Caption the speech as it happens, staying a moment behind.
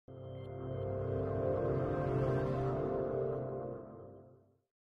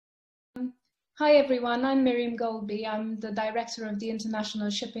Hi everyone, I'm Miriam Goldby. I'm the Director of the International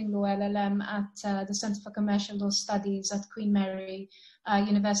Shipping Law LLM at the Centre for Commercial Law Studies at Queen Mary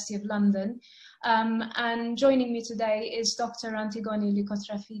University of London. And joining me today is Dr. Antigoni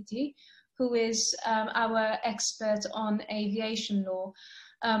Lykotrafiti, who is our expert on aviation law.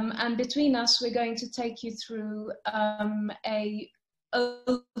 And between us, we're going to take you through an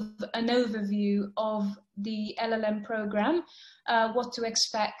overview of the LLM program, what to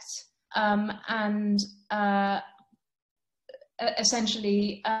expect, and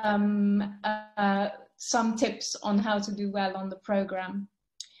essentially some tips on how to do well on the program.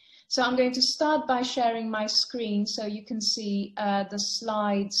 So I'm going to start by sharing my screen so you can see the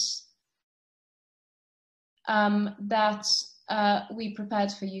slides that we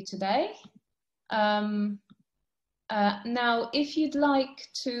prepared for you today. Now, if you'd like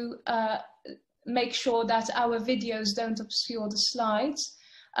to make sure that our videos don't obscure the slides,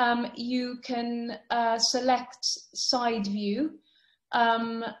 you can select side view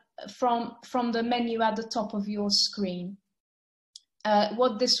from the menu at the top of your screen.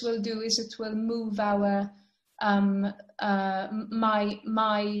 What this will do is it will move our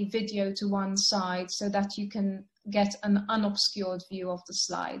my video to one side so that you can get an unobscured view of the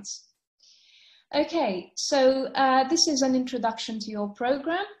slides. Okay, so this is an introduction to your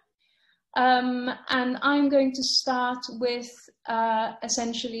program. And I'm going to start with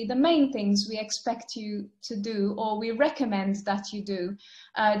essentially the main things we expect you to do, or we recommend that you do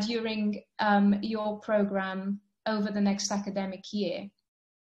during your program over the next academic year.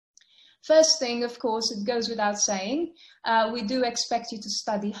 First thing, of course, it goes without saying, we do expect you to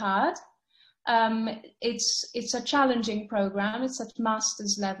study hard. It's a challenging program. It's at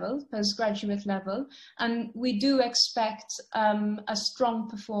master's level, postgraduate level, and we do expect a strong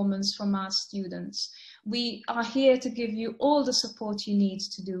performance from our students. We are here to give you all the support you need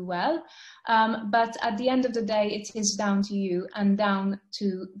to do well, but at the end of the day, it is down to you and down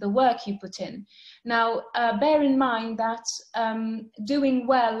to the work you put in. Now, bear in mind that doing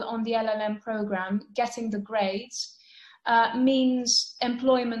well on the LLM program, getting the grades, means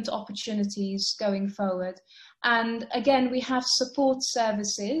employment opportunities going forward. And again, we have support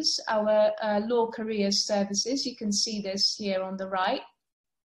services, our law careers services. You can see this here on the right,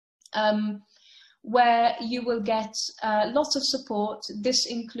 where you will get lots of support. This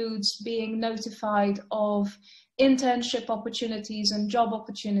includes being notified of internship opportunities and job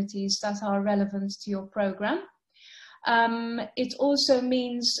opportunities that are relevant to your program. It also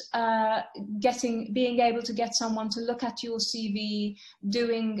means being able to get someone to look at your CV,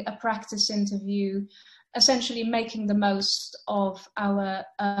 doing a practice interview, essentially making the most of our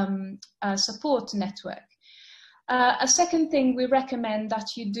support network. A second thing we recommend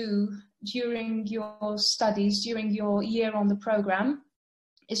that you do during your studies, during your year on the program,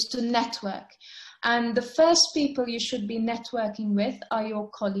 is to network. And the first people you should be networking with are your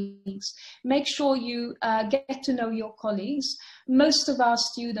colleagues. Make sure you get to know your colleagues. Most of our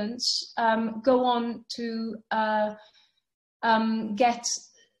students go on to get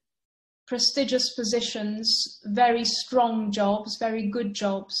prestigious positions, very strong jobs, very good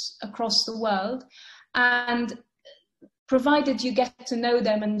jobs across the world. And provided you get to know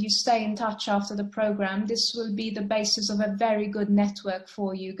them and you stay in touch after the program, this will be the basis of a very good network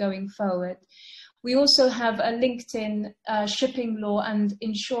for you going forward. We also have a LinkedIn shipping law and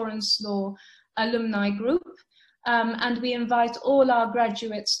insurance law alumni group, and we invite all our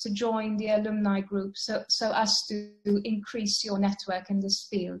graduates to join the alumni group so as to increase your network in this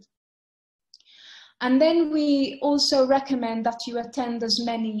field. And then we also recommend that you attend as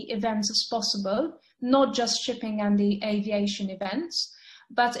many events as possible, not just shipping and the aviation events,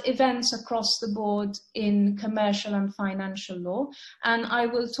 but events across the board in commercial and financial law. And I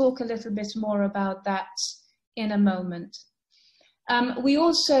will talk a little bit more about that in a moment. We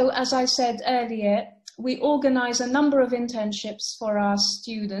also, as I said earlier, we organize a number of internships for our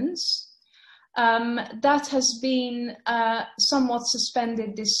students. That has been somewhat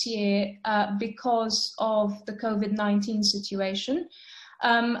suspended this year because of the COVID-19 situation.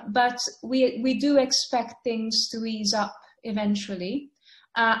 But we do expect things to ease up eventually.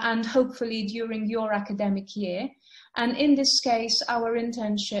 And hopefully during your academic year. And in this case, our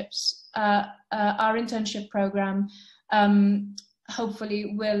internships, our internship program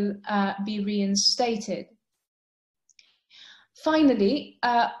hopefully will be reinstated. Finally,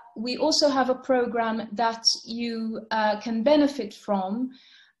 we also have a program that you can benefit from,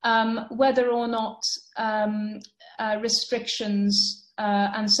 whether or not restrictions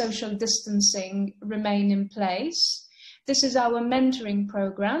and social distancing remain in place. This is our mentoring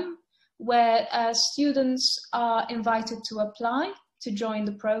program, where students are invited to apply to join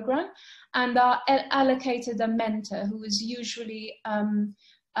the program and are allocated a mentor who is usually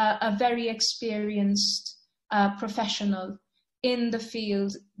a very experienced professional in the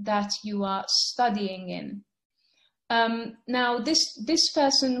field that you are studying in. Now, this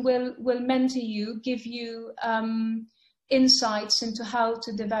person will mentor you, give you insights into how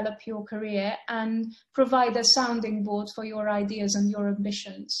to develop your career and provide a sounding board for your ideas and your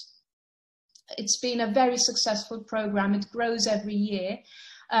ambitions. It's been a very successful program. It grows every year,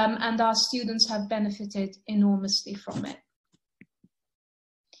 and our students have benefited enormously from it.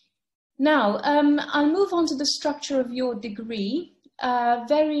 Now, I'll move on to the structure of your degree.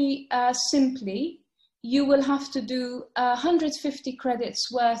 Very simply, you will have to do 150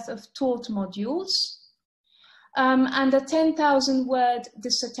 credits worth of taught modules and a 10,000 word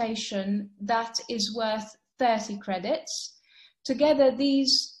dissertation that is worth 30 credits. Together,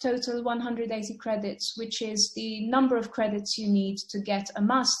 these total 180 credits, which is the number of credits you need to get a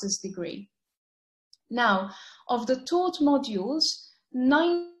master's degree. Now, of the taught modules,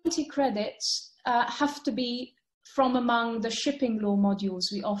 90 credits have to be from among the shipping law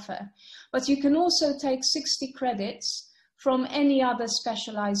modules we offer. But you can also take 60 credits from any other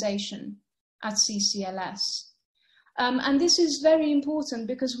specialization at CCLS. And this is very important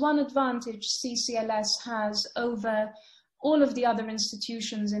because one advantage CCLS has over all of the other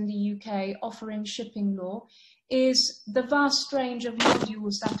institutions in the UK offering shipping law is the vast range of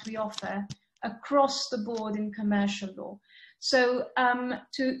modules that we offer across the board in commercial law. So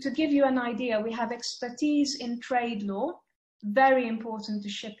to give you an idea, we have expertise in trade law, very important to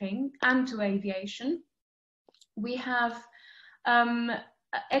shipping and to aviation. We have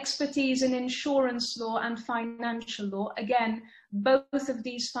expertise in insurance law and financial law. Again, both of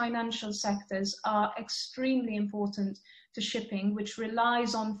these financial sectors are extremely important to shipping, which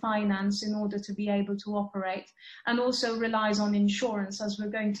relies on finance in order to be able to operate, and also relies on insurance, as we're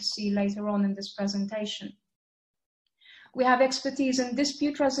going to see later on in this presentation. We have expertise in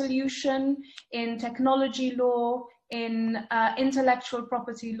dispute resolution, in technology law, in intellectual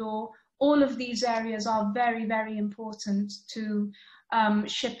property law. All of these areas are very, very important to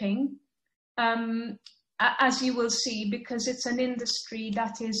shipping, as you will see, because it's an industry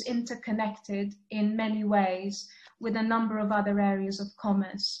that is interconnected in many ways with a number of other areas of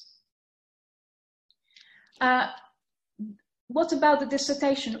commerce. What about the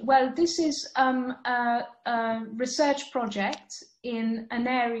dissertation? Well, this is a research project in an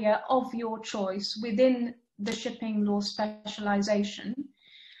area of your choice within the shipping law specialization.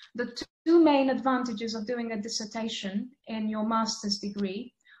 The two main advantages of doing a dissertation in your master's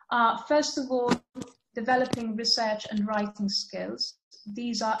degree are, first of all, developing research and writing skills.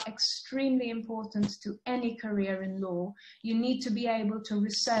 These are extremely important to any career in law. You need to be able to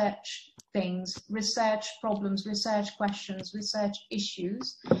research things, research problems, research questions, research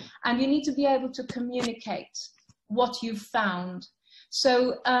issues, and you need to be able to communicate what you've found.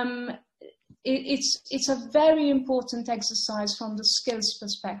 So it's a very important exercise from the skills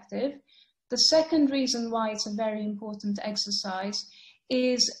perspective. The second reason why it's a very important exercise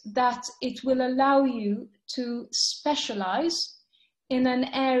is that it will allow you to specialize in an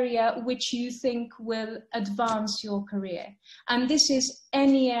area which you think will advance your career. And this is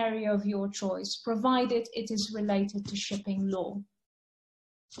any area of your choice, provided it is related to shipping law.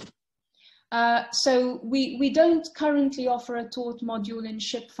 So we don't currently offer a taught module in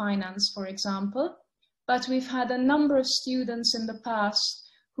ship finance, for example, but we've had a number of students in the past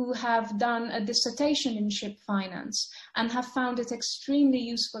who have done a dissertation in ship finance and have found it extremely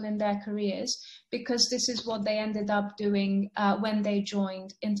useful in their careers, because this is what they ended up doing when they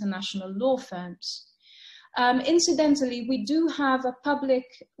joined international law firms. Incidentally, we do have a public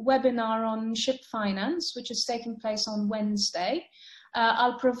webinar on ship finance, which is taking place on Wednesday.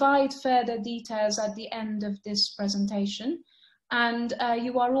 I'll provide further details at the end of this presentation, and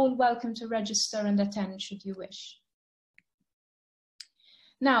you are all welcome to register and attend should you wish.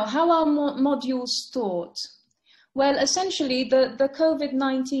 Now, how are modules taught? Well, essentially, the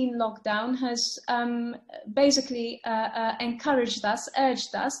COVID-19 lockdown has basically encouraged us,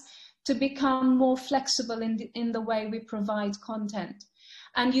 urged us to become more flexible in the way we provide content.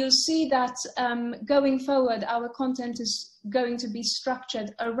 And you'll see that going forward, our content is going to be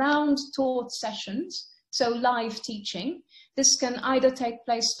structured around taught sessions, so live teaching. This can either take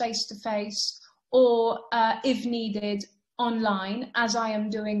place face-to-face or, if needed, online, as I am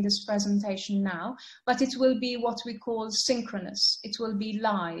doing this presentation now, but it will be what we call synchronous. It will be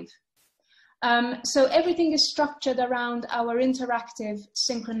live. So everything is structured around our interactive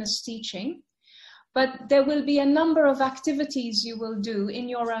synchronous teaching. But there will be a number of activities you will do in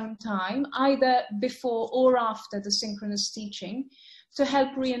your own time, either before or after the synchronous teaching, to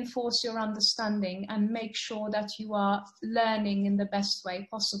help reinforce your understanding and make sure that you are learning in the best way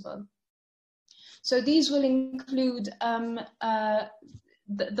possible. So these will include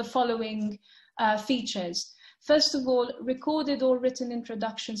the following features. First of all, recorded or written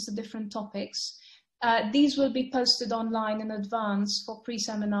introductions to different topics. These will be posted online in advance for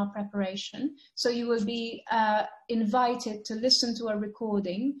pre-seminar preparation. So you will be invited to listen to a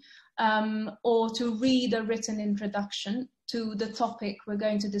recording or to read a written introduction to the topic we're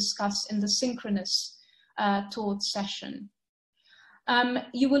going to discuss in the synchronous taught session.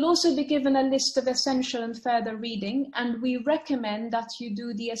 You will also be given a list of essential and further reading, and we recommend that you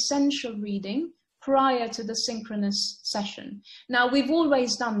do the essential reading prior to the synchronous session. Now, we've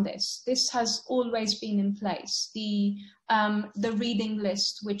always done this. This has always been in place, the reading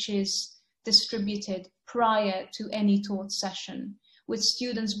list, which is distributed prior to any taught session, with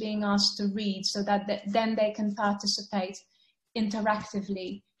students being asked to read so that then they can participate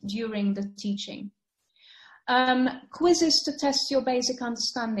interactively during the teaching. Quizzes to test your basic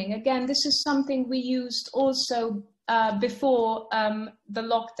understanding. Again, this is something we used also before the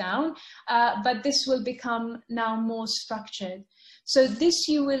lockdown, but this will become now more structured. So this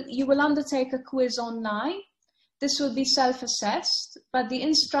you will undertake a quiz online. This will be self-assessed, but the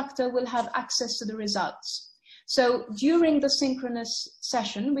instructor will have access to the results. So during the synchronous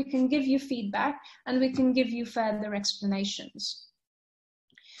session, we can give you feedback and we can give you further explanations.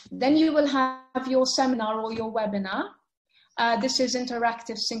 Then you will have your seminar or your webinar. This is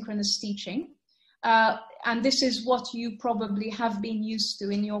interactive synchronous teaching. And this is what you probably have been used to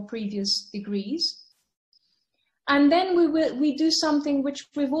in your previous degrees. And then we do something which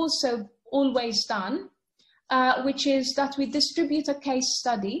we've also always done, which is that we distribute a case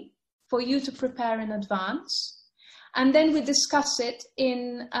study for you to prepare in advance. And then we discuss it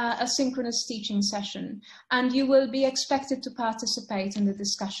in a synchronous teaching session, and you will be expected to participate in the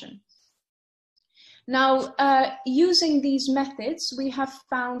discussion. Now, using these methods, we have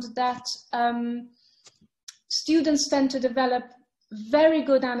found that students tend to develop very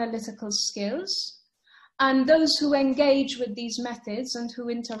good analytical skills, and those who engage with these methods and who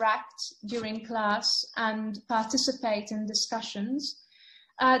interact during class and participate in discussions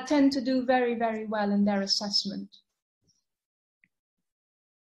tend to do very, very well in their assessment.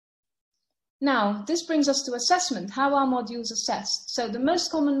 Now, this brings us to assessment. How are modules assessed? So the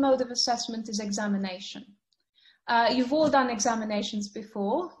most common mode of assessment is examination. You've all done examinations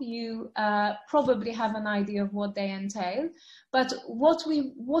before. You probably have an idea of what they entail. But what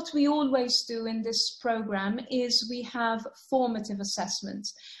we always do in this program is we have formative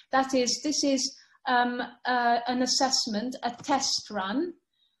assessments. That is, this is an assessment, a test run.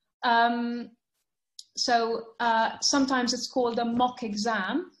 Sometimes it's called a mock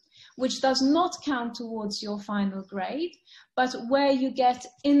exam, which does not count towards your final grade, but where you get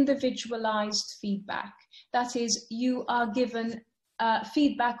individualized feedback. That is, you are given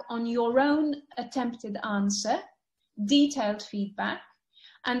feedback on your own attempted answer, detailed feedback,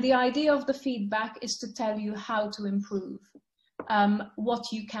 and the idea of the feedback is to tell you how to improve,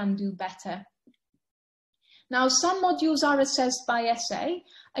 what you can do better. Now, some modules are assessed by essay.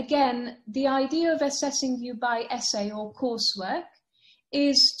 Again, the idea of assessing you by essay or coursework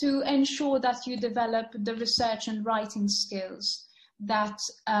is to ensure that you develop the research and writing skills that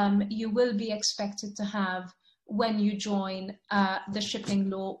you will be expected to have when you join the shipping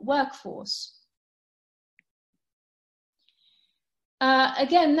law workforce.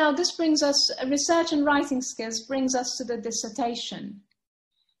 Again, now this brings us, research and writing skills brings us to the dissertation.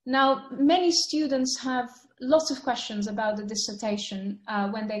 Now, many students have lots of questions about the dissertation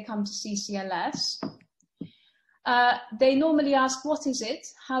when they come to CCLS. They normally ask, what is it?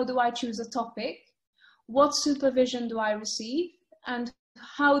 How do I choose a topic? What supervision do I receive? And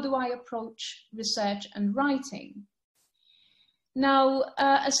how do I approach research and writing? Now,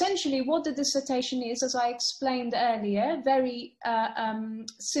 essentially what the dissertation is, as I explained earlier, very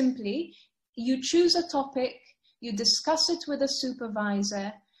simply, you choose a topic, you discuss it with a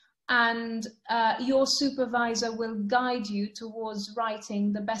supervisor, and your supervisor will guide you towards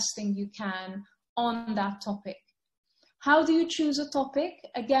writing the best thing you can on that topic. How do you choose a topic?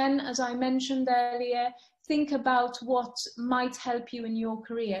 Again, as I mentioned earlier, think about what might help you in your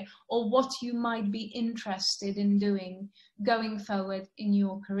career or what you might be interested in doing going forward in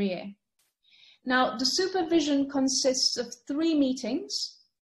your career. Now, the supervision consists of 3 meetings.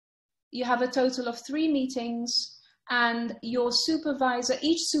 You have a total of 3 meetings and your supervisor,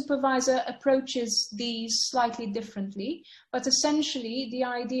 each supervisor approaches these slightly differently, but essentially the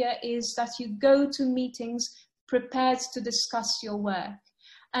idea is that you go to meetings prepared to discuss your work,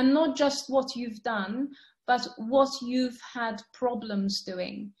 and not just what you've done, but what you've had problems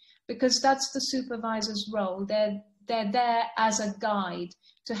doing, because that's the supervisor's role. They're there as a guide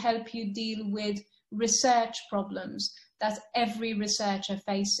to help you deal with research problems that every researcher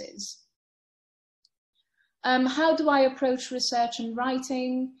faces. How do I approach research and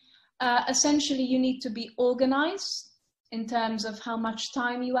writing? Essentially, you need to be organized in terms of how much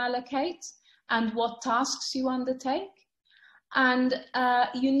time you allocate and what tasks you undertake. And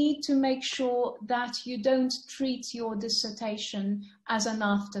you need to make sure that you don't treat your dissertation as an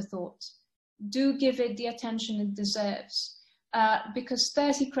afterthought. Do give it the attention it deserves, because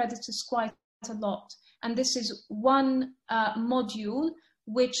 30 credits is quite a lot. And this is one module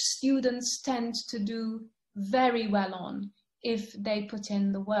which students tend to do very well on if they put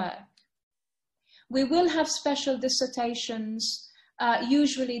in the work. We will have special dissertations.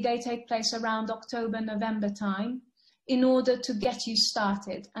 Usually they take place around October, November time, in order to get you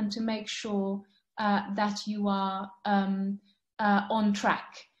started and to make sure that you are on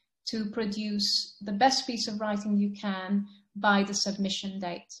track to produce the best piece of writing you can by the submission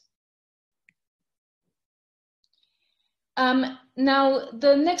date. Now,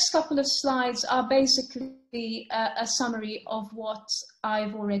 the next couple of slides are basically a summary of what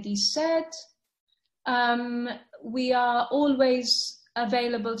I've already said. We are always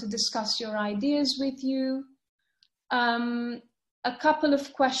available to discuss your ideas with you. A couple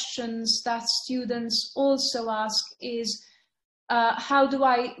of questions that students also ask is, how do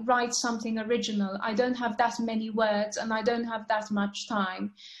I write something original? I don't have that many words and I don't have that much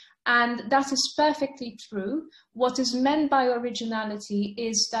time. And that is perfectly true. What is meant by originality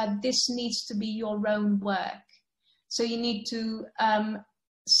is that this needs to be your own work. So you need to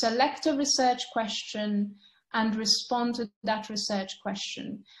select a research question and respond to that research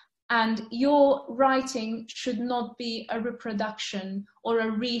question. And your writing should not be a reproduction or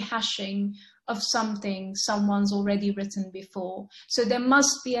a rehashing of something someone's already written before. So there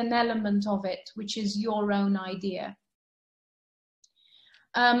must be an element of it which is your own idea.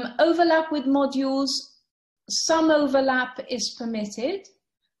 Overlap with modules, some overlap is permitted,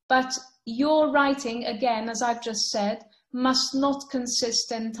 but your writing, again, as I've just said, must not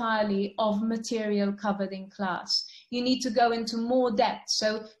consist entirely of material covered in class. You need to go into more depth.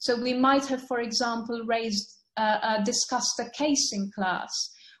 So we might have, for example, discussed a case in class,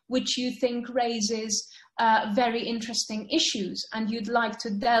 which you think raises very interesting issues, and you'd like to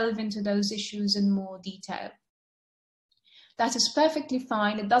delve into those issues in more detail. That is perfectly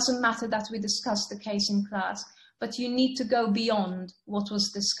fine. It doesn't matter that we discussed the case in class, but you need to go beyond what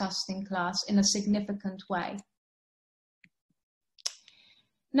was discussed in class in a significant way.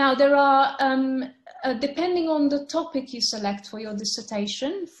 Now, there are, depending on the topic you select for your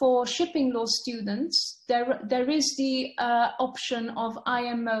dissertation, for shipping law students, there is the option of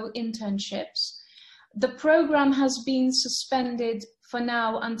IMO internships. The program has been suspended for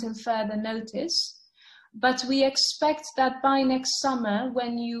now until further notice. But we expect that by next summer,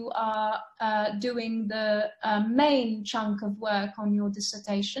 when you are doing the main chunk of work on your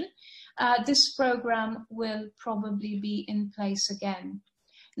dissertation, this program will probably be in place again.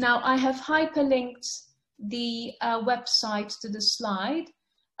 Now, I have hyperlinked the website to the slide.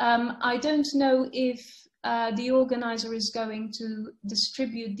 I don't know if the organizer is going to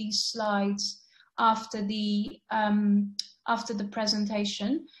distribute these slides after the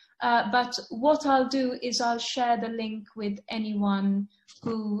presentation. But what I'll do is I'll share the link with anyone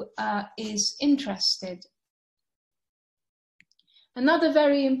who is interested. Another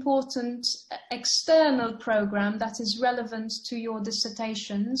very important external program that is relevant to your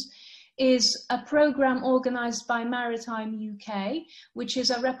dissertations is a program organized by Maritime UK, which is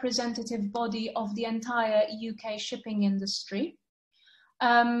a representative body of the entire UK shipping industry.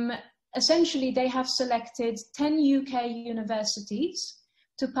 Essentially, they have selected 10 UK universities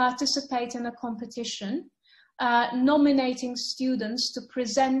to participate in a competition, nominating students to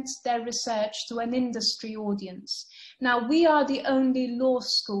present their research to an industry audience. Now, we are the only law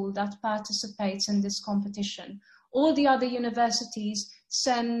school that participates in this competition. All the other universities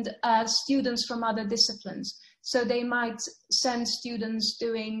send students from other disciplines. So they might send students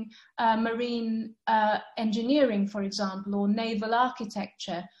doing marine engineering, for example, or naval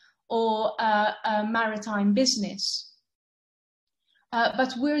architecture, or maritime business.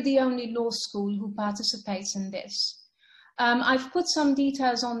 But we're the only law school who participates in this. I've put some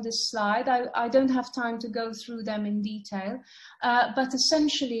details on this slide. I don't have time to go through them in detail, but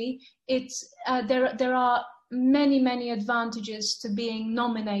essentially there are many, many advantages to being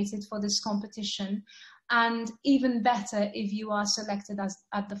nominated for this competition, and even better if you are selected as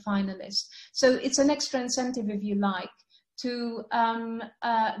at the finalist. So it's an extra incentive, if you like, to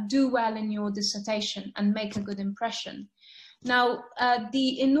do well in your dissertation and make a good impression. Now,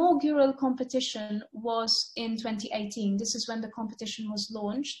 the inaugural competition was in 2018. This is when the competition was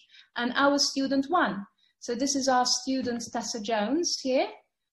launched, and our student won. So this is our student Tessa Jones here,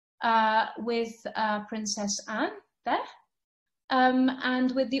 with Princess Anne there,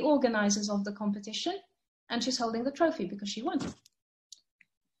 and with the organizers of the competition. And she's holding the trophy because she won.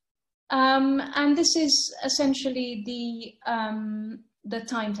 And this is essentially the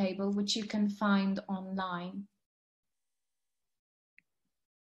timetable, which you can find online.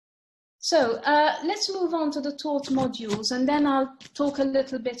 So let's move on to the taught modules, and then I'll talk a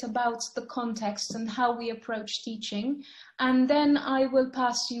little bit about the context and how we approach teaching. And then I will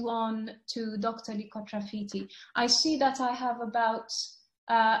pass you on to Dr. Lykotrafiti. I see that I have about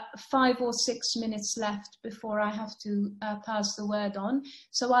 5 or 6 minutes left before I have to pass the word on,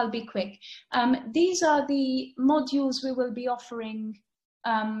 so I'll be quick. These are the modules we will be offering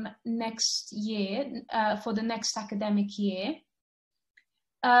next year, for the next academic year.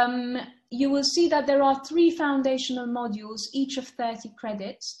 You will see that there are 3 foundational modules, each of 30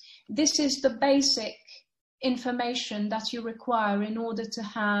 credits. This is the basic information that you require in order to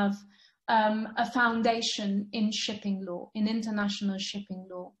have a foundation in shipping law, in international shipping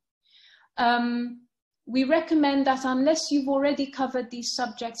law. We recommend that unless you've already covered these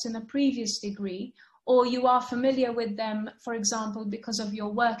subjects in a previous degree, or you are familiar with them, for example, because of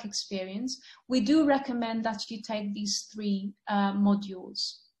your work experience, we do recommend that you take these 3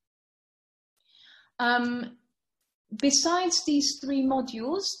 modules. Besides these 3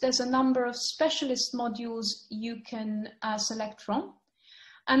 modules, there's a number of specialist modules you can select from.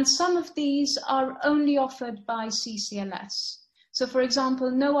 And some of these are only offered by CCLS. So, for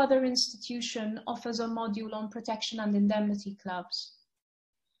example, no other institution offers a module on protection and indemnity clubs.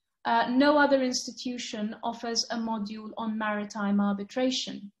 No other institution offers a module on maritime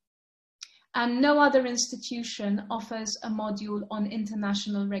arbitration. And no other institution offers a module on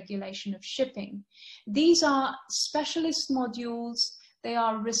international regulation of shipping. These are specialist modules. They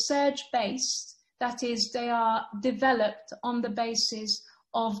are research-based. That is, they are developed on the basis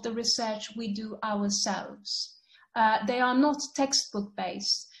of the research we do ourselves. They are not textbook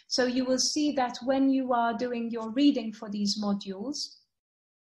based. So you will see that when you are doing your reading for these modules,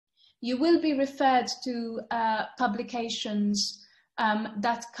 you will be referred to publications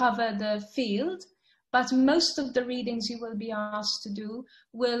that cover the field, but most of the readings you will be asked to do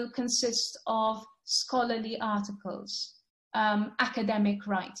will consist of scholarly articles, academic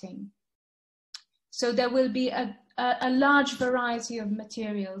writing. So there will be a large variety of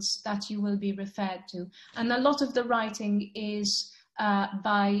materials that you will be referred to. And a lot of the writing is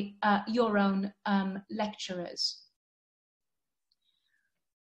by your own lecturers.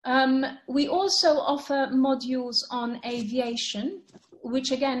 We also offer modules on aviation,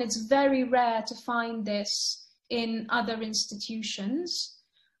 which again, it's very rare to find this in other institutions.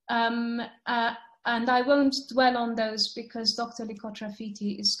 And I won't dwell on those because Dr.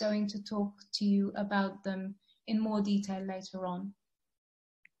 Lykotrafiti is going to talk to you about them in more detail later on.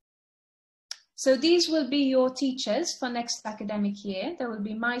 So these will be your teachers for next academic year. There will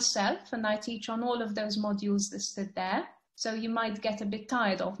be myself, and I teach on all of those modules listed there. So you might get a bit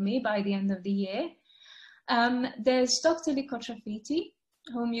tired of me by the end of the year. There's Dr. Lykotrafiti,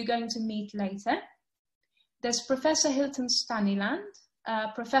 whom you're going to meet later. There's Professor Hilton Staniland,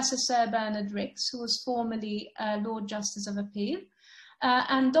 Professor Sir Bernard Ricks, who was formerly Lord Justice of Appeal,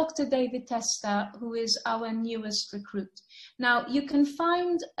 and Dr. David Testa, who is our newest recruit. Now, you can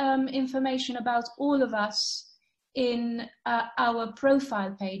find information about all of us in our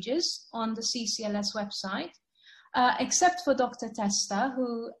profile pages on the CCLS website, except for Dr. Testa,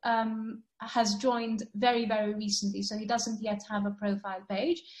 who has joined very, very recently, so he doesn't yet have a profile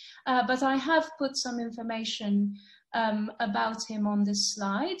page. But I have put some information about him on this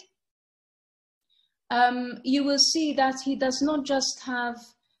slide. You will see that he does not just have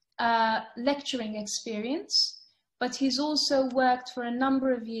lecturing experience, but he's also worked for a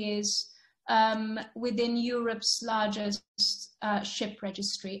number of years within Europe's largest ship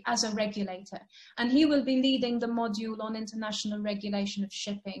registry as a regulator. And he will be leading the module on international regulation of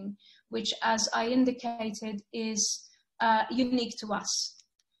shipping, which, as I indicated, is unique to us.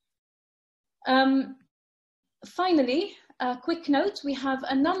 Finally, a quick note, we have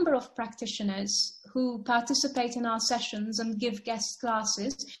a number of practitioners who participate in our sessions and give guest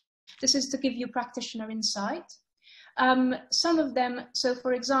classes. This is to give you practitioner insight. Some of them, so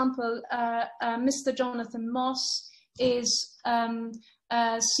for example, Mr. Jonathan Moss is a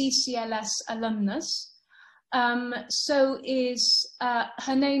CCLS alumnus. So is,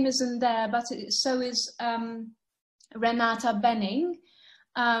 her name isn't there, but so is Renata Benning.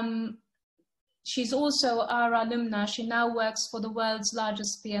 She's also our alumna. She now works for the world's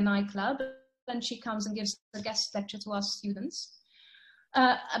largest P&I club, and she comes and gives a guest lecture to our students.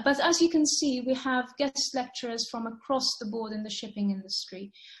 But as you can see, we have guest lecturers from across the board in the shipping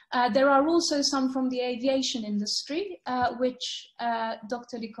industry. There are also some from the aviation industry, which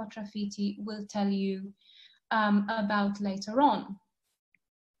Dr. Lykotrafiti will tell you about later on.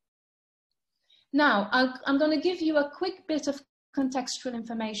 Now, I'm going to give you a quick bit of contextual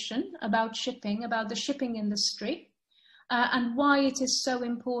information about shipping, about the shipping industry, and why it is so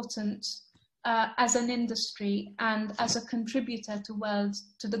important as an industry and as a contributor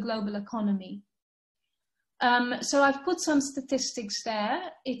to the global economy. So I've put some statistics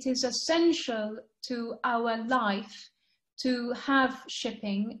there. It is essential to our life to have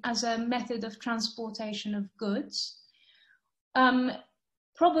shipping as a method of transportation of goods.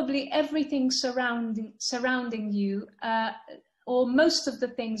 Probably everything surrounding you, or most of the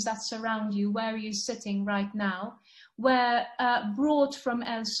things that surround you, where you're sitting right now, were brought from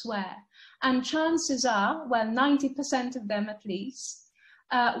elsewhere. And chances are, well, 90% of them at least,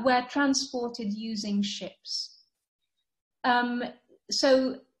 were transported using ships.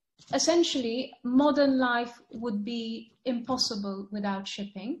 So essentially, modern life would be impossible without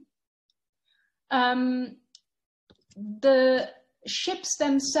shipping. The ships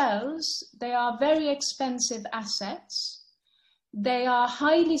themselves, they are very expensive assets. They are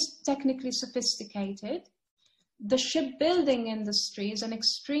highly technically sophisticated. The shipbuilding industry is an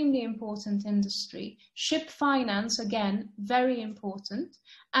extremely important industry. Ship finance, again, very important.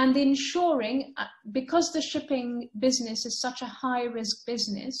 And ensuring, because the shipping business is such a high-risk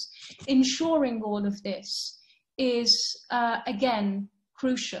business, ensuring all of this is, again,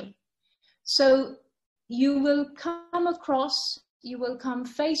 crucial. So you will come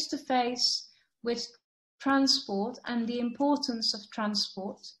face to face with transport and the importance of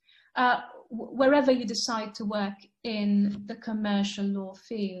transport wherever you decide to work in the commercial law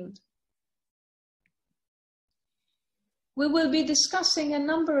field. We will be discussing a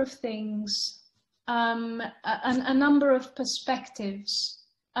number of things, a number of perspectives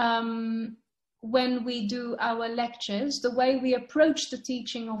when we do our lectures. The way we approach the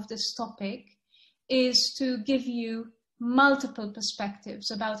teaching of this topic is to give you multiple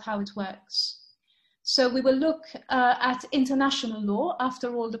perspectives about how it works. So we will look at international law.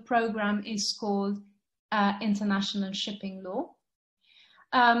 After all, the program is called International Shipping Law.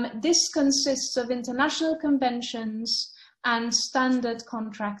 This consists of international conventions and standard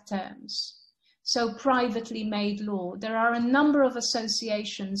contract terms. So privately made law. There are a number of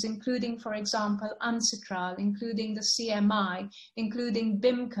associations, including, for example, UNCITRAL, including the CMI, including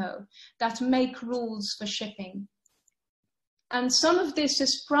BIMCO, that make rules for shipping. And some of this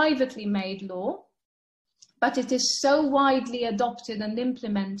is privately made law, but it is so widely adopted and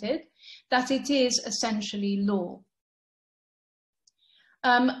implemented that it is essentially law.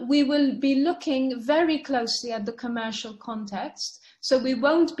 We will be looking very closely at the commercial context, so we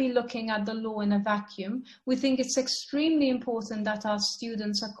won't be looking at the law in a vacuum. We think it's extremely important that our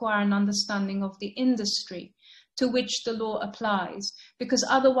students acquire an understanding of the industry to which the law applies, because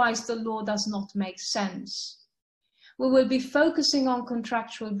otherwise the law does not make sense. We will be focusing on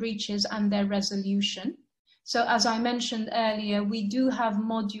contractual breaches and their resolution. So as I mentioned earlier, we do have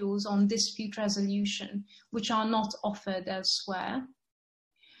modules on dispute resolution, which are not offered elsewhere.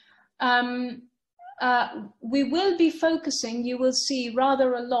 We will be focusing, you will see,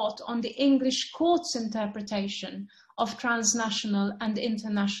 rather a lot on the English court's interpretation of transnational and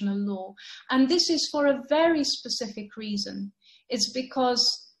international law. And this is for a very specific reason. It's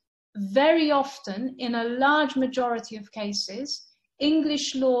because very often, in a large majority of cases,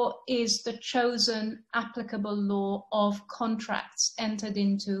 English law is the chosen applicable law of contracts entered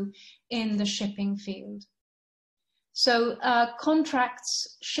into in the shipping field. So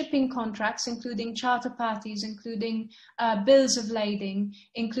contracts, shipping contracts, including charter parties, including bills of lading,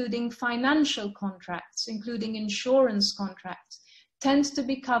 including financial contracts, including insurance contracts, tend to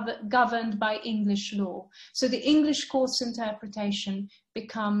be governed by English law. So the English court's interpretation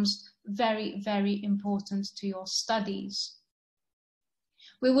becomes very, very important to your studies.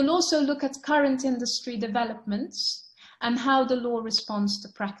 We will also look at current industry developments and how the law responds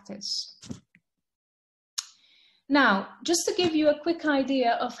to practice. Now, just to give you a quick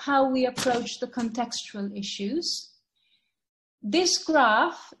idea of how we approach the contextual issues, this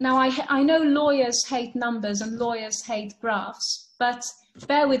graph, now I know lawyers hate numbers and lawyers hate graphs, but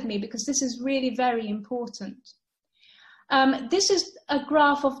bear with me because this is really very important. This is a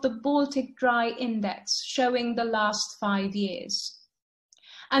graph of the Baltic Dry Index showing the last 5 years.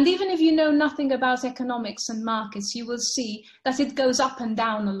 And even if you know nothing about economics and markets, you will see that it goes up and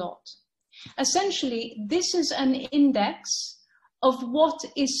down a lot. Essentially, this is an index of what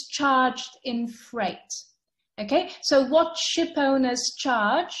is charged in freight. Okay, so what ship owners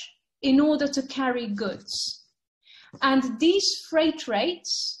charge in order to carry goods. And these freight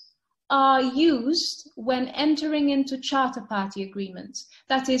rates are used when entering into charter party agreements.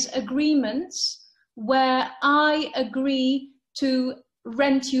 That is, agreements where I agree to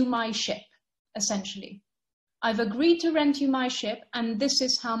rent you my ship, essentially. I've agreed to rent you my ship, and this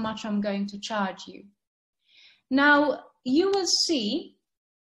is how much I'm going to charge you. Now, you will see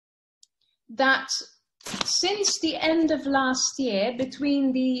that since the end of last year,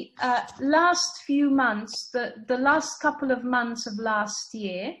 between the last few months, the last couple of months of last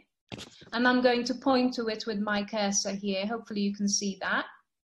year, and I'm going to point to it with my cursor here, hopefully you can see that.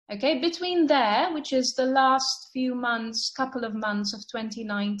 Okay, between there, which is the last few months, couple of months of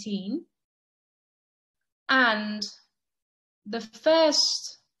 2019, and the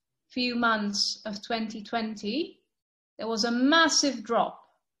first few months of 2020, there was a massive drop.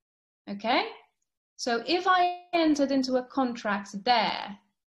 Okay, so if I entered into a contract there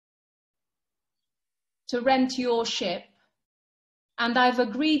to rent your ship, and I've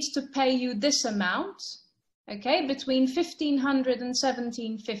agreed to pay you this amount, okay, between 1,500 and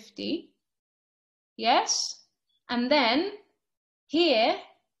 1,750, yes, and then here,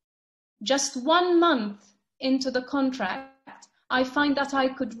 just 1 month into the contract, I find that I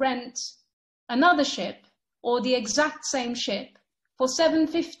could rent another ship or the exact same ship for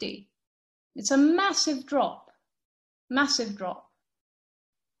 750. It's a massive drop, massive drop.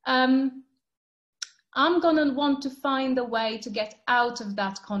 I'm going to want to find a way to get out of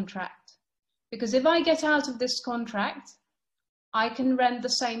that contract. Because if I get out of this contract, I can rent the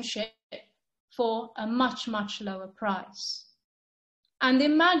same ship for a much, much lower price. And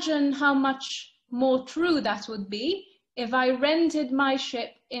imagine how much more true that would be if I rented my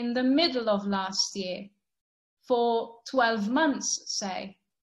ship in the middle of last year for 12 months, say.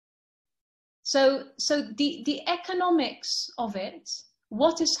 So the economics of it,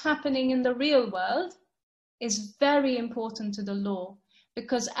 what is happening in the real world, is very important to the law,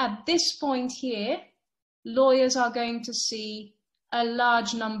 because at this point here, lawyers are going to see a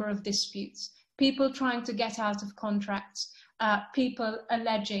large number of disputes, people trying to get out of contracts, people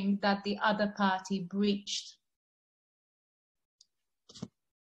alleging that the other party breached.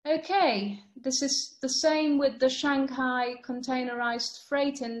 Okay, this is the same with the Shanghai Containerized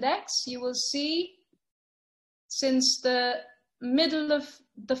Freight Index. You will see since the middle of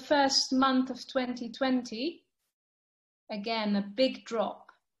the first month of 2020, again, a big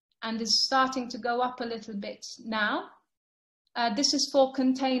drop, and is starting to go up a little bit now. This is for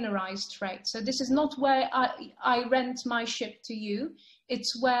containerized freight. So this is not where I rent my ship to you.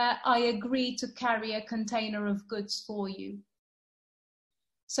 It's where I agree to carry a container of goods for you.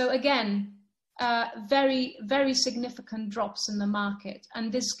 So again, very, very significant drops in the market.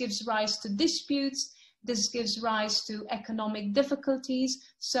 And this gives rise to disputes. This gives rise to economic difficulties.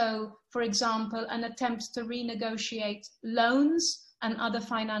 So, for example, an attempt to renegotiate loans and other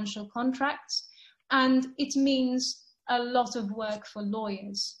financial contracts. And it means a lot of work for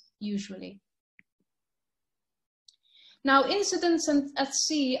lawyers, usually. Now, incidents at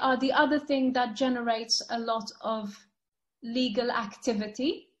sea are the other thing that generates a lot of legal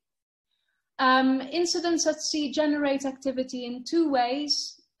activity. Incidents at sea generate activity in two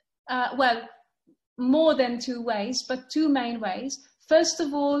ways. Well, more than two ways, but two main ways. First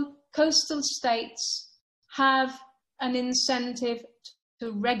of all, coastal states have an incentive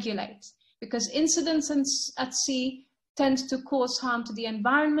to regulate, because incidents at sea tend to cause harm to the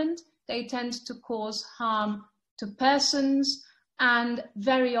environment, they tend to cause harm to persons, and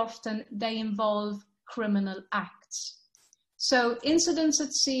very often they involve criminal acts. So incidents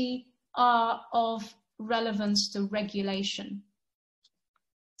at sea are of relevance to regulation.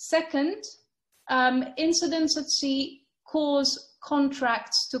 Second, incidents at sea cause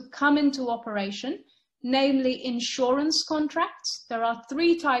contracts to come into operation, namely insurance contracts. There are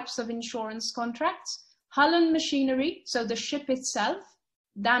three types of insurance contracts: hull and machinery, so the ship itself,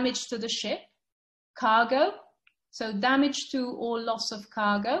 damage to the ship; cargo, so damage to or loss of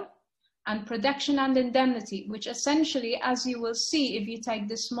cargo; and protection and indemnity, which essentially, as you will see if you take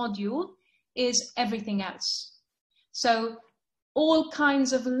this module, is everything else. So all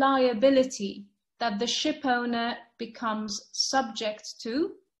kinds of liability that the ship owner becomes subject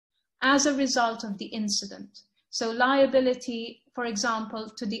to as a result of the incident. So liability, for example,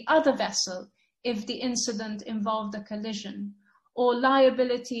 to the other vessel if the incident involved a collision, or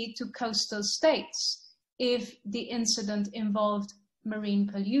liability to coastal states if the incident involved marine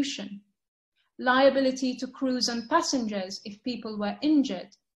pollution, liability to crews and passengers if people were injured.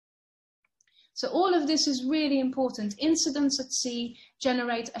 So all of this is really important. Incidents at sea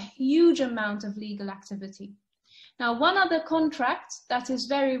generate a huge amount of legal activity. Now, one other contract that is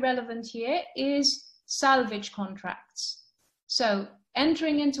very relevant here is salvage contracts. So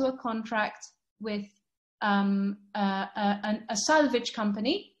entering into a contract with a salvage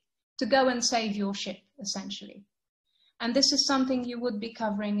company to go and save your ship, essentially. And this is something you would be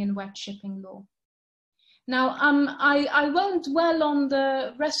covering in wet shipping law. Now, I won't dwell on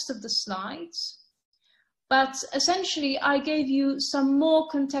the rest of the slides, but essentially I gave you some more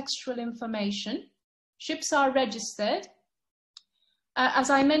contextual information. Ships are registered.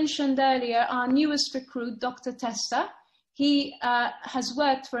 As I mentioned earlier, our newest recruit, Dr. Testa, he has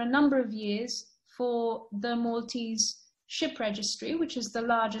worked for a number of years for the Maltese Ship Registry, which is the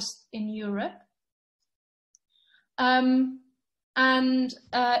largest in Europe. You'll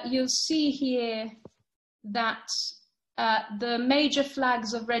see here that the major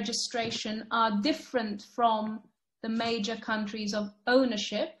flags of registration are different from the major countries of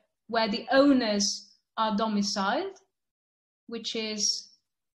ownership, where the owners are domiciled, which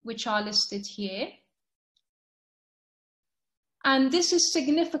are listed here. And this is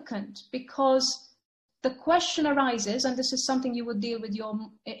significant because the question arises, and this is something you would deal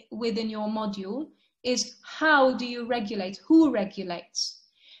with in your module, is how do you regulate? Who regulates?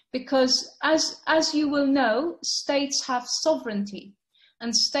 Because as you will know, states have sovereignty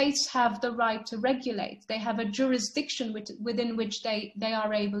and states have the right to regulate. They have a jurisdiction within which they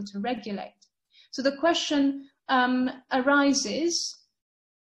are able to regulate. So the question arises,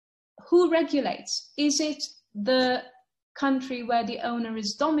 who regulates? Is it the country where the owner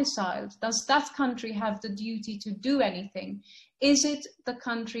is domiciled? Does that country have the duty to do anything? Is it the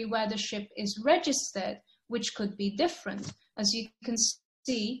country where the ship is registered, which could be different? As you can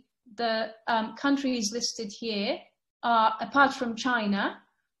see, the countries listed here, apart from China,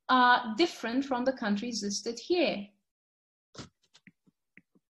 are different from the countries listed here.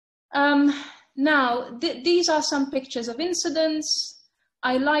 Now, these are some pictures of incidents.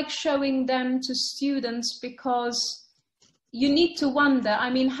 I like showing them to students because you need to wonder, I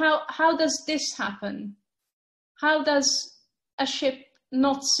mean, how does this happen? How does a ship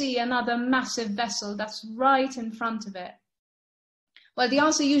not see another massive vessel that's right in front of it? Well, the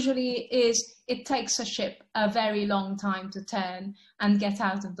answer usually is it takes a ship a very long time to turn and get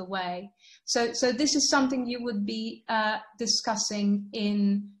out of the way. So this is something you would be discussing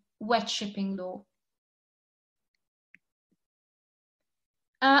in wet shipping law.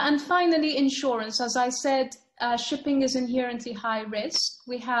 And finally, insurance. As I said, shipping is inherently high risk.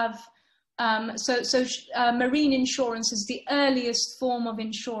 We have, marine insurance is the earliest form of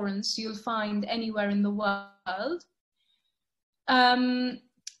insurance you'll find anywhere in the world.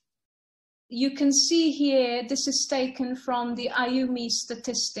 You can see here, this is taken from the IUMI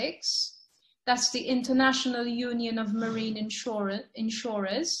statistics. That's the International Union of Marine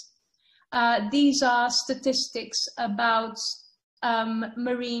Insurers. These are statistics about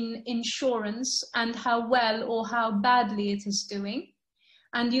marine insurance and how well or how badly it is doing.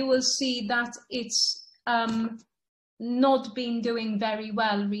 And you will see that it's not been doing very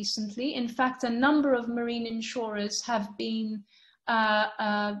well recently. In fact, a number of marine insurers have been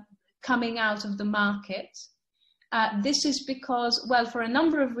coming out of the market. This is because, well, for a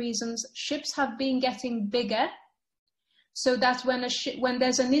number of reasons, ships have been getting bigger so that when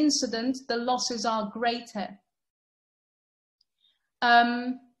there's an incident, the losses are greater.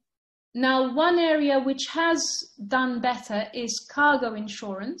 Now, one area which has done better is cargo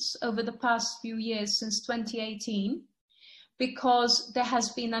insurance over the past few years since 2018, because there has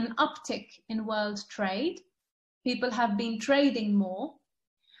been an uptick in world trade. People have been trading more,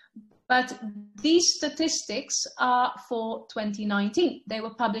 but these statistics are for 2019. They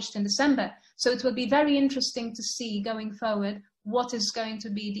were published in December. So it will be very interesting to see going forward what is going to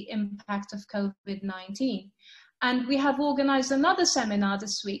be the impact of COVID-19. And we have organized another seminar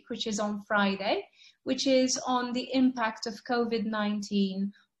this week, which is on Friday, which is on the impact of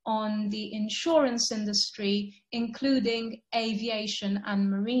COVID-19 on the insurance industry, including aviation and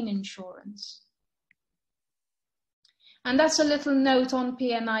marine insurance. And that's a little note on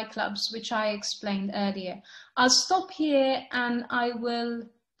P&I clubs, which I explained earlier. I'll stop here and I will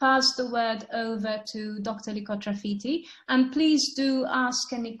pass the word over to Dr. Lykotrafiti. And please do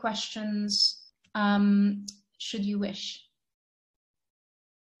ask any questions should you wish.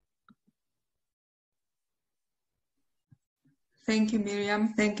 Thank you,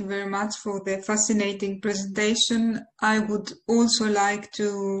 Miriam. Thank you very much for the fascinating presentation. I would also like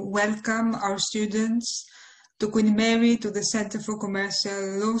to welcome our students to Queen Mary, to the Center for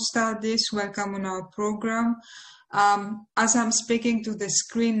Commercial Law Studies. Welcome on our program. As I'm speaking to the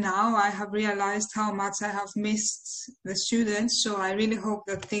screen now, I have realized how much I have missed the students, so I really hope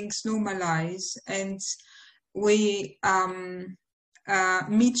that things normalize and we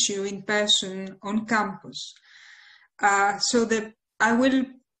meet you in person on campus. I will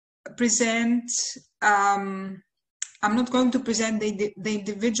present, I'm not going to present the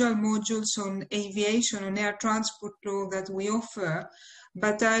individual modules on aviation, on air transport law that we offer,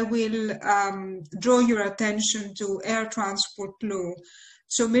 but I will draw your attention to air transport law.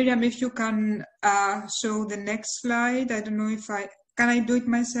 So Miriam, if you can show the next slide. I don't know if can I do it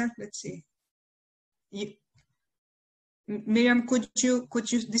myself? Let's see. Miriam, could you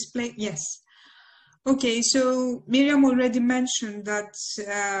display? Yes. Okay, so Miriam already mentioned that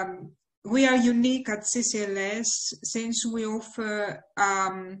we are unique at CCLS since we offer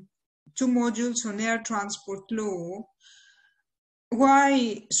 2 modules on air transport law.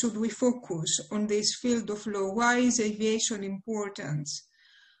 Why should we focus on this field of law? Why is aviation important?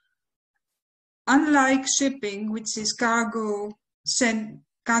 Unlike shipping, which is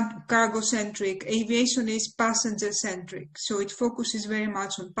cargo-centric, aviation is passenger-centric. So it focuses very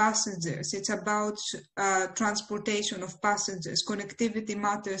much on passengers. It's about transportation of passengers. Connectivity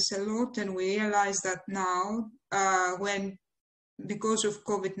matters a lot, and we realize that now because of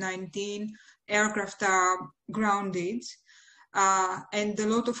COVID-19, aircraft are grounded, and a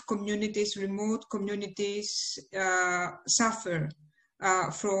lot of communities, remote communities, suffer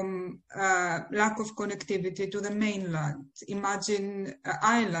from lack of connectivity to the mainland. Imagine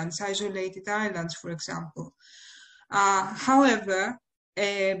islands, isolated islands, for example. However,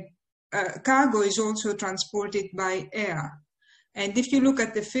 cargo is also transported by air. And if you look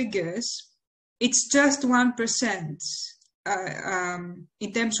at the figures, it's just 1%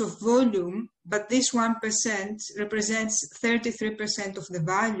 in terms of volume, but this 1% represents 33% of the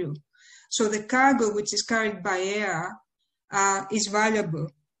value. So the cargo which is carried by air is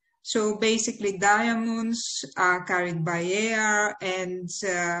valuable. So basically diamonds are carried by air, and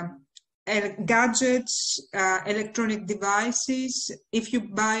gadgets, electronic devices. If you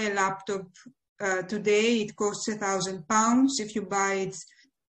buy a laptop today, it costs £1,000. If you buy it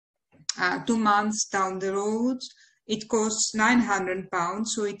 2 months down the road, it costs £900.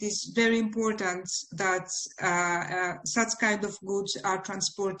 So it is very important that such kind of goods are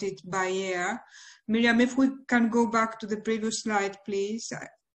transported by air. Miriam, if we can go back to the previous slide, please.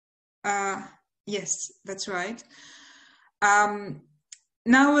 Yes, that's right.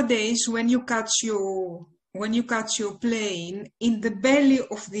 Nowadays, when you catch your plane, in the belly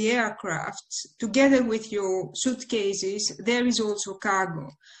of the aircraft, together with your suitcases, there is also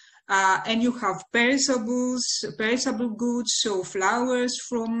cargo. And you have perishable goods, so flowers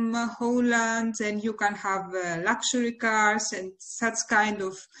from Holland, and you can have luxury cars, and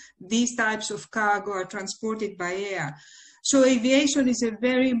these types of cargo are transported by air. So aviation is a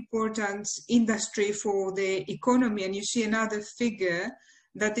very important industry for the economy, and you see another figure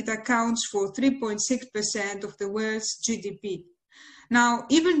that it accounts for 3.6% of the world's GDP. Now,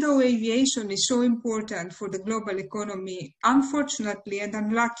 even though aviation is so important for the global economy, unfortunately and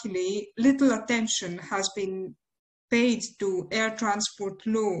unluckily, little attention has been paid to air transport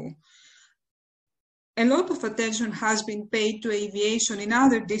law. A lot of attention has been paid to aviation in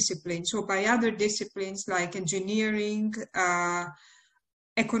other disciplines, or by other disciplines like engineering,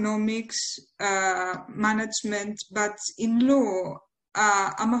 economics, management, but in law,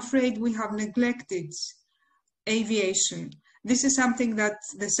 I'm afraid we have neglected aviation. This is something that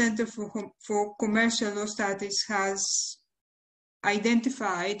the Center for Commercial Law Studies has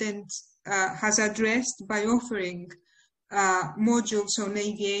identified and has addressed by offering modules on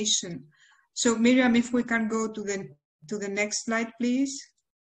aviation. So Miriam, if we can go to the next slide, please.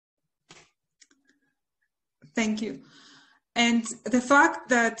 Thank you. And the fact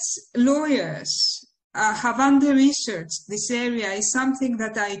that lawyers have under-researched this area is something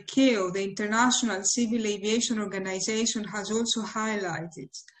that ICAO, the International Civil Aviation Organization, has also highlighted.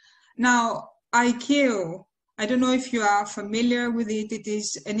 Now, ICAO, I don't know if you are familiar with it. It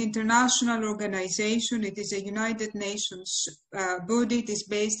is an international organization. It is a United Nations body. It is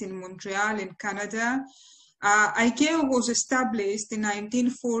based in Montreal in Canada. ICAO was established in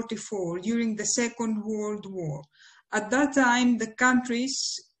 1944 during the Second World War. At that time, the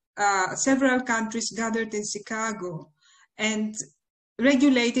countries, several countries gathered in Chicago, and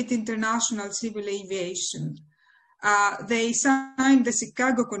regulated international civil aviation. They signed the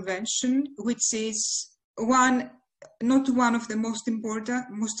Chicago Convention, which is not one of the most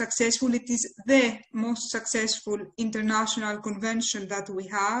important, most successful. It is the most successful international convention that we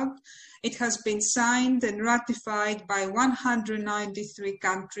have. It has been signed and ratified by 193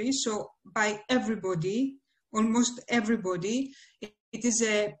 countries, so by everybody, almost everybody. It is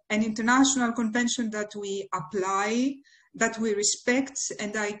an international convention that we apply, that we respect,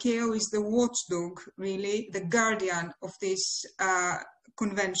 and ICAO is the watchdog, really, the guardian of this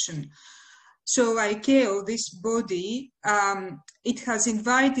convention. So ICAO, this body, it has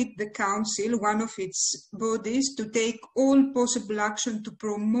invited the Council, one of its bodies, to take all possible action to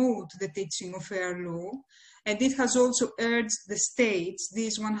promote the teaching of air law. And it has also urged the states,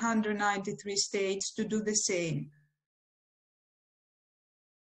 these 193 states, to do the same.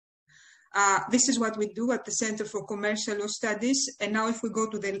 This is what we do at the Center for Commercial Law Studies. And now if we go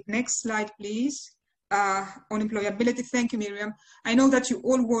to the next slide, please. On employability. Thank you, Miriam. I know that you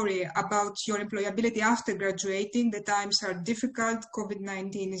all worry about your employability after graduating. The times are difficult.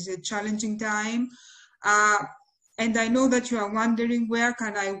 COVID-19 is a challenging time. And I know that you are wondering, where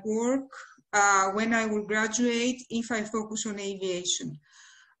can I work when I will graduate if I focus on aviation?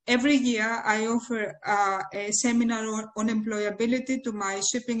 Every year, I offer a seminar on employability to my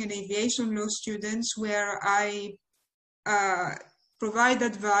shipping and aviation law students, where I provide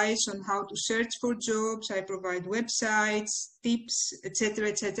advice on how to search for jobs. I provide websites, tips, etc.,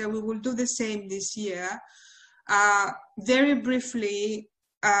 etc. We will do the same this year. Very briefly,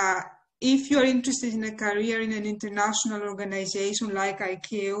 if you're interested in a career in an international organization like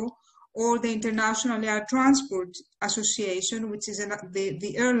ICAO or the International Air Transport Association, which is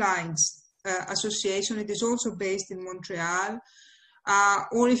the Airlines Association, it is also based in Montreal.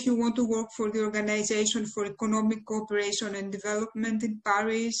 Or if you want to work for the Organization for Economic Cooperation and Development in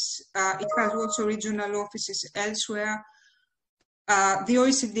Paris, it has also regional offices elsewhere. The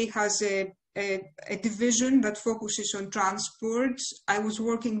OECD has a division that focuses on transport. I was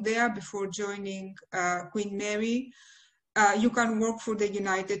working there before joining Queen Mary. You can work for the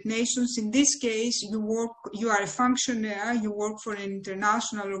United Nations. In this case, you are a functionary, you work for an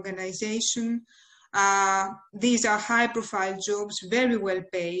international organization. These are high-profile jobs, very well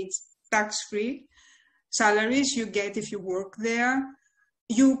paid, tax-free salaries you get if you work there.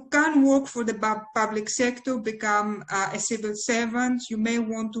 You can work for the public sector, become a civil servant. You may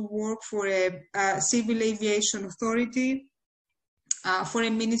want to work for a civil aviation authority, for a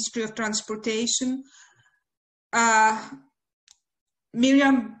Ministry of Transportation.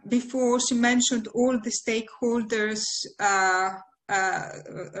 Miriam, before, she mentioned all the stakeholders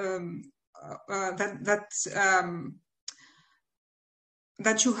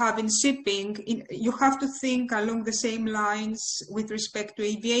that you have in shipping. You have to think along the same lines with respect to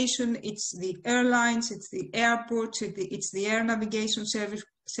aviation. It's the airlines, it's the airports, it's the air navigation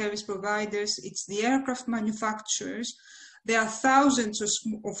service providers, it's the aircraft manufacturers. There are thousands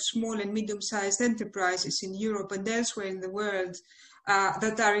of small and medium-sized enterprises in Europe and elsewhere in the world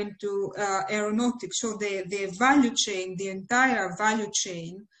that are into aeronautics. So the value chain, the entire value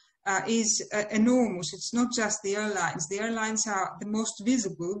chain, is enormous. It's not just the airlines. The airlines are the most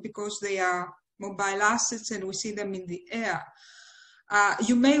visible because they are mobile assets and we see them in the air.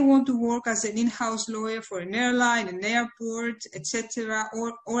 You may want to work as an in-house lawyer for an airline, an airport, etc.,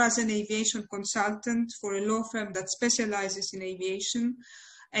 or as an aviation consultant for a law firm that specializes in aviation.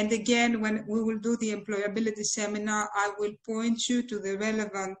 And again, when we will do the employability seminar, I will point you to the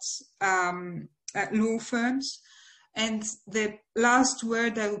relevant law firms. And the last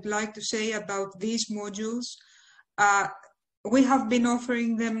word I would like to say about these modules, we have been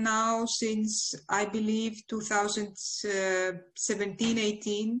offering them now since, I believe,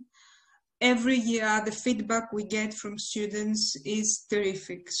 2017-18. Every year, the feedback we get from students is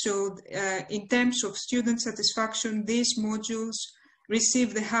terrific. So in terms of student satisfaction, these modules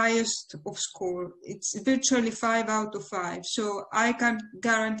receive the highest of score. It's virtually 5 out of 5. So I can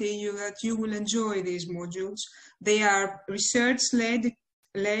guarantee you that you will enjoy these modules. They are research-led,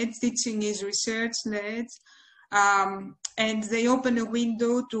 teaching is research-led, and they open a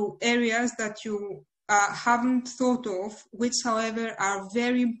window to areas that you haven't thought of, which, however, are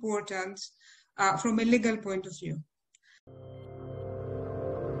very important from a legal point of view.